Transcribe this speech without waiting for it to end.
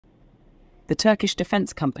The Turkish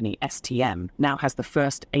defense company STM now has the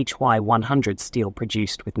first HY-100 steel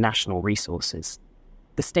produced with national resources.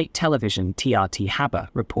 The state television TRT Haber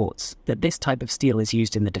reports that this type of steel is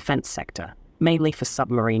used in the defense sector, mainly for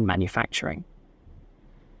submarine manufacturing.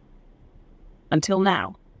 Until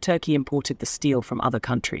now, Turkey imported the steel from other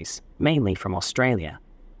countries, mainly from Australia.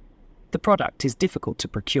 The product is difficult to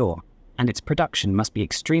procure, and its production must be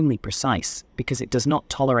extremely precise because it does not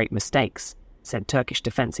tolerate mistakes, said Turkish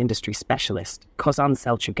defense industry specialist Kozan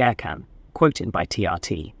Selçuk, quoted by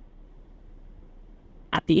TRT.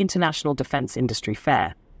 At the International Defense Industry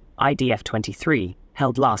Fair, IDF-23,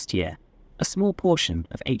 held last year, a small portion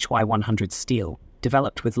of HY-100 steel,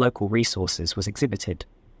 developed with local resources, was exhibited.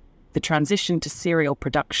 The transition to serial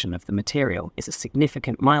production of the material is a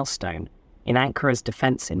significant milestone in Ankara's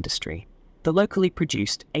defense industry. The locally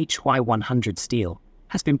produced HY-100 steel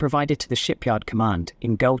has been provided to the shipyard command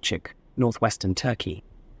in Gölcük, northwestern Turkey,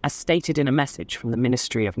 as stated in a message from the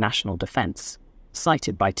Ministry of National Defense,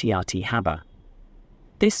 cited by TRT Haber.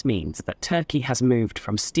 This means that Turkey has moved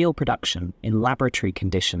from steel production in laboratory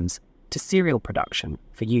conditions to serial production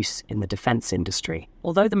for use in the defense industry.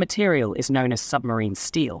 Although the material is known as submarine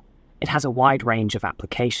steel, it has a wide range of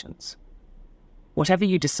applications. Whatever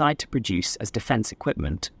you decide to produce as defense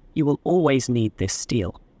equipment, you will always need this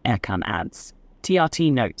steel, Erkan adds.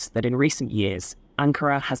 TRT notes that in recent years,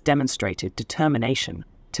 Ankara has demonstrated determination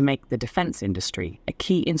to make the defense industry a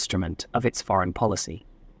key instrument of its foreign policy.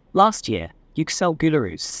 Last year, Yüksel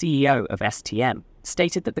Gülerüz, CEO of STM,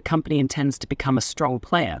 stated that the company intends to become a strong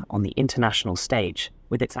player on the international stage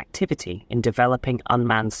with its activity in developing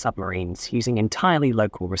unmanned submarines using entirely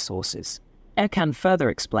local resources. Erkan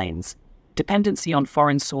further explains, dependency on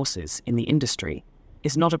foreign sources in the industry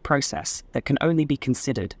is not a process that can only be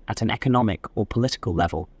considered at an economic or political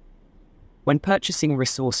level. When purchasing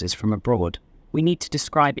resources from abroad, we need to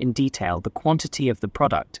describe in detail the quantity of the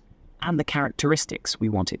product and the characteristics we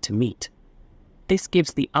want it to meet. This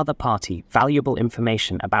gives the other party valuable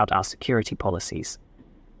information about our security policies.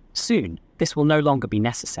 Soon, this will no longer be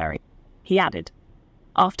necessary, he added.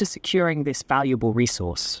 After securing this valuable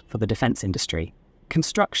resource for the defense industry,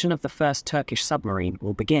 construction of the first Turkish submarine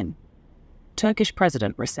will begin. Turkish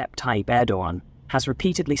President Recep Tayyip Erdogan has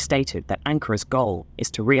repeatedly stated that Ankara's goal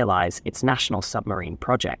is to realize its national submarine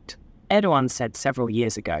project. Erdogan said several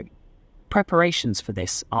years ago, preparations for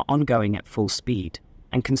this are ongoing at full speed,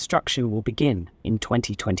 and construction will begin in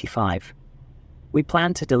 2025. We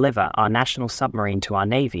plan to deliver our national submarine to our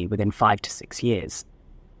Navy within 5 to 6 years.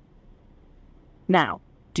 Now,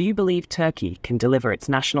 do you believe Turkey can deliver its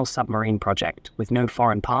national submarine project with no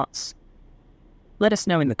foreign parts? Let us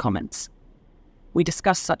know in the comments. We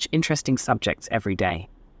discuss such interesting subjects every day.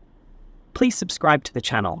 Please subscribe to the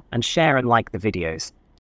channel and share and like the videos.